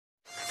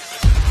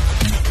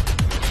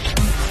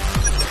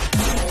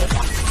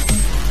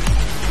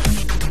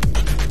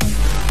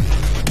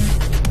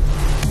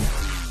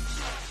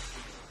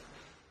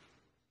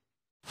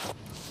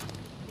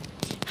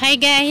Hi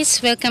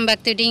guys! Welcome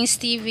back to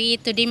Ding's TV.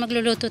 Today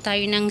magluluto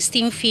tayo ng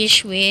steamed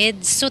fish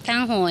with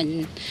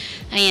sotanghon.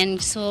 Ayan,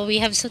 so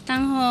we have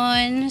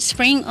sotanghon,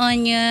 spring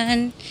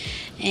onion,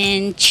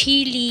 and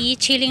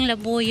chiling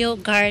labuyo,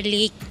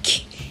 garlic,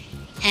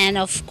 and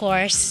of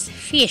course,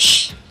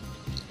 fish.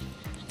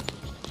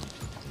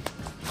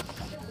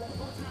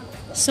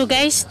 So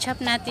guys,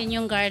 chop natin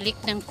yung garlic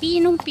ng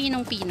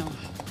pinong-pinong-pino.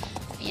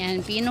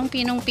 Ayan,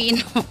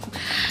 pinong-pinong-pino.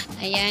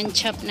 Ayan,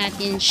 chop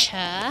natin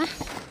siya.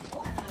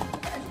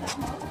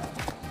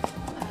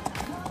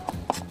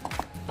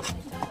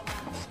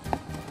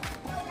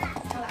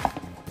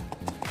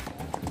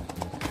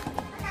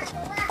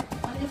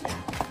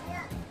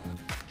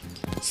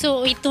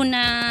 So, ito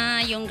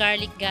na yung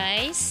garlic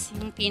guys.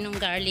 Yung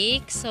pinong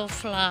garlic. So,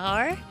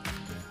 flour,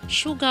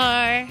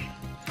 sugar,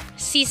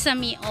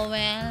 sesame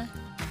oil,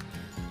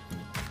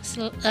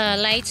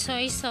 light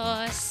soy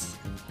sauce,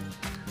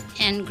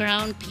 and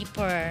ground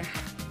pepper.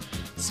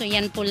 So,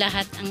 yan po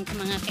lahat ang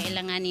mga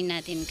kailanganin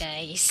natin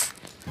guys.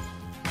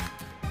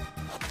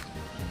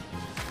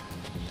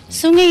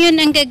 So, ngayon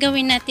ang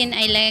gagawin natin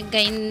ay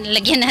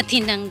lagyan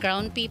natin ng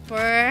ground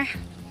pepper.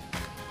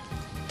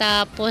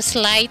 Tapos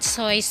light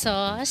soy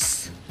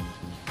sauce.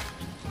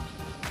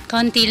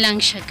 Konti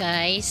lang siya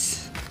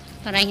guys.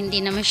 Para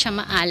hindi naman siya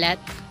maalat.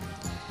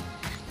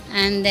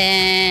 And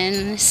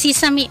then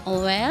sesame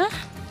oil.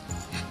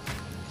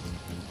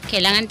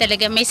 Kailangan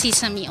talaga may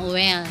sesame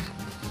oil.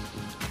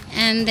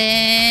 And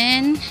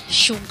then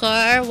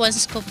sugar. 1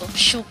 scoop of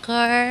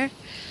sugar.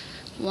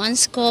 1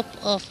 scoop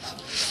of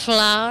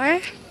flour.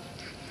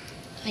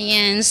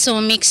 Ayan. So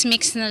mix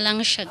na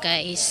lang siya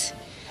guys.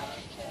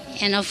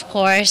 And of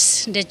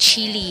course, the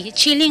chili.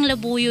 Chiling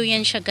labuyo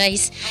yan siya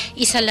guys.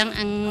 Isa lang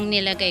ang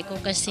nilagay ko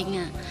kasi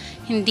nga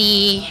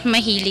hindi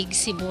mahilig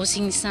si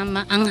bossing sa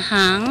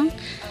maanghang.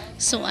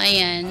 So,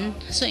 ayan.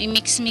 So,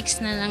 i-mix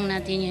na lang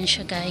natin yan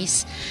siya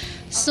guys.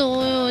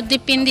 So,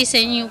 depende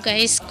sa inyo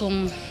guys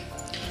kung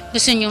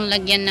gusto nyong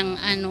lagyan ng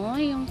ano,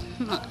 yung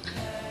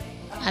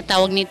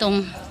tawag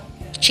nitong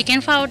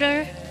chicken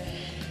powder.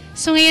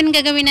 So, ngayon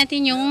gagawin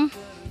natin yung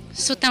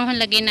sotanghon,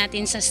 lagyan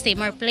natin sa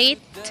steamer plate.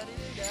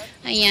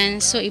 Ayan,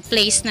 so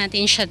i-place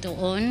natin siya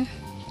doon.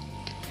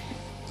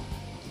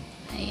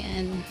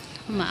 Ayan,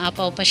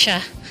 maapaw pa siya.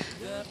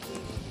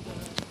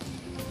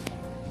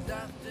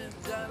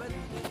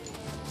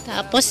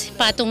 Tapos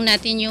ipatong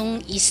natin yung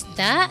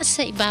isda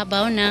sa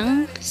ibabaw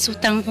ng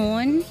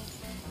sotanghon.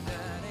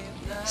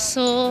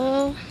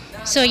 So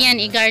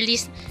yan,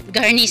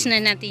 garnish na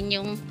natin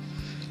yung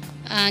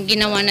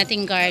ginawa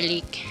nating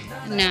garlic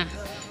na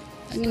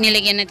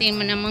nilagyan natin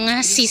ng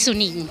mga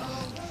seasoning.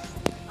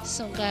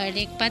 So,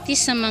 garlic. Pati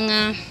sa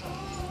mga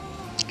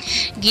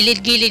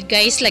gilid-gilid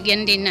guys,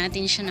 lagyan din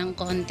natin siya ng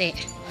konti.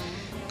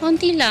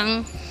 Konti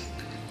lang.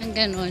 Ang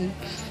ganun.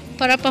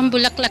 Para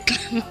pambulaklak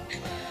lang.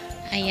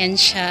 Ayan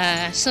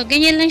siya. So,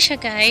 ganyan lang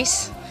siya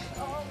guys.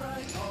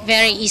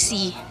 Very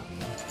easy.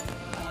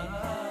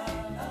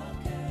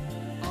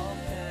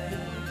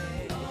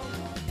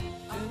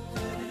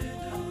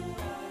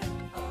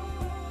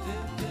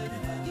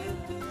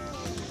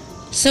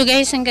 So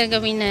guys, ang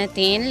gagawin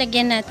natin,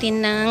 lagyan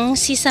natin ng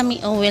sesame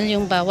oil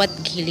yung bawat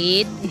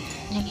gilid,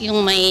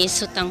 yung may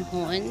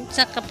sotanghon,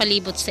 sa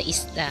kapalibot sa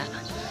isda.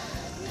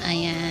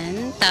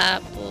 Ayan,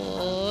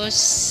 tapos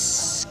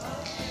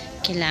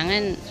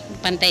kailangan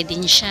pantay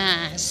din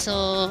siya.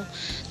 So,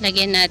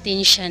 lagyan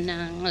natin siya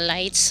ng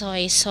light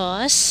soy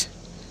sauce.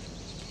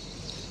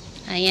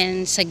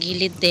 Ayan, sa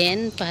gilid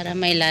din para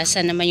may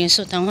lasa naman yung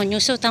sotanghon.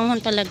 Yung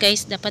sotanghon pala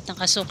guys, dapat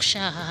nakasok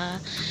siya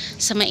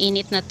sa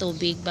mainit na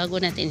tubig bago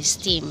natin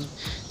steam.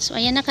 So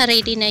ayan,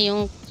 naka-ready na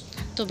yung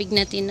tubig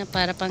natin na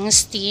para pang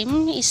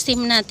steam.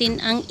 I-steam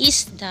natin ang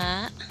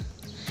isda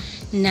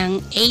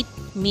ng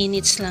 8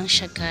 minutes lang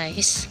siya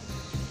guys.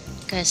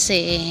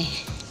 Kasi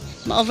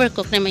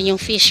ma-overcook naman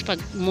yung fish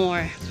pag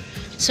more.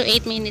 So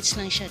 8 minutes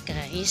lang siya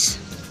guys.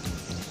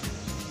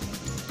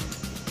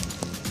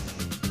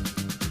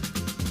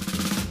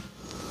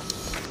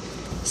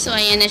 So,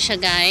 ayan na siya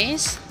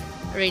guys.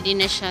 Ready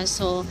na siya.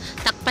 So,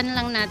 takpan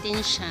lang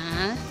natin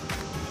siya.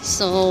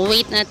 So,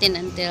 wait natin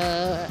until,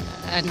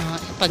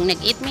 pag nag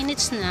 8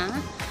 minutes na,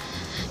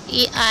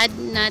 i-add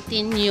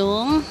natin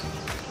yung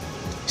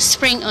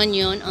spring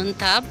onion on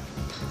top.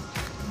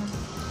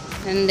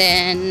 And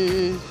then,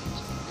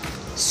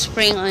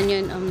 spring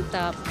onion on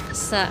top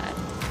sa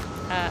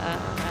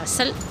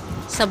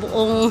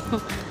buong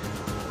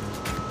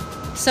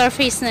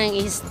surface ng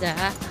isda.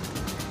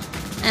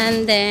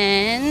 And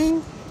then,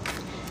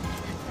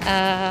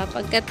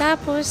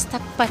 pagkatapos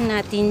takpan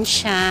natin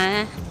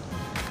siya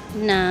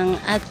ng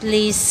at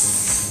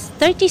least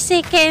 30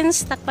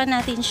 seconds. Takpan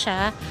natin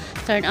siya,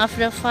 turn off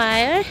the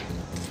fire.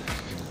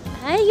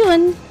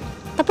 Ayun,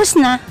 tapos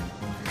na.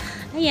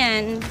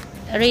 Ayan,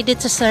 ready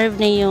to serve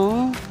na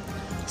yung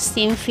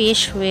steamed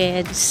fish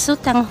with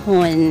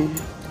sotanghon.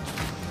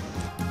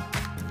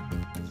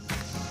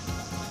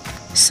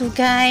 So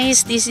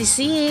guys, this is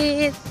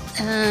it.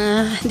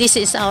 This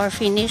is our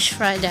finished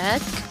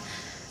product.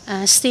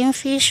 Steamed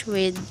fish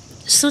with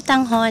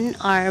sotanghon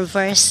or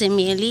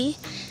versimili.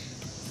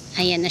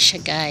 Ayan na siya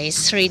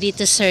guys, ready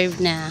to serve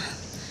na.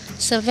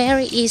 So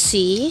very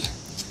easy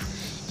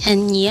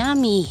and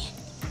yummy.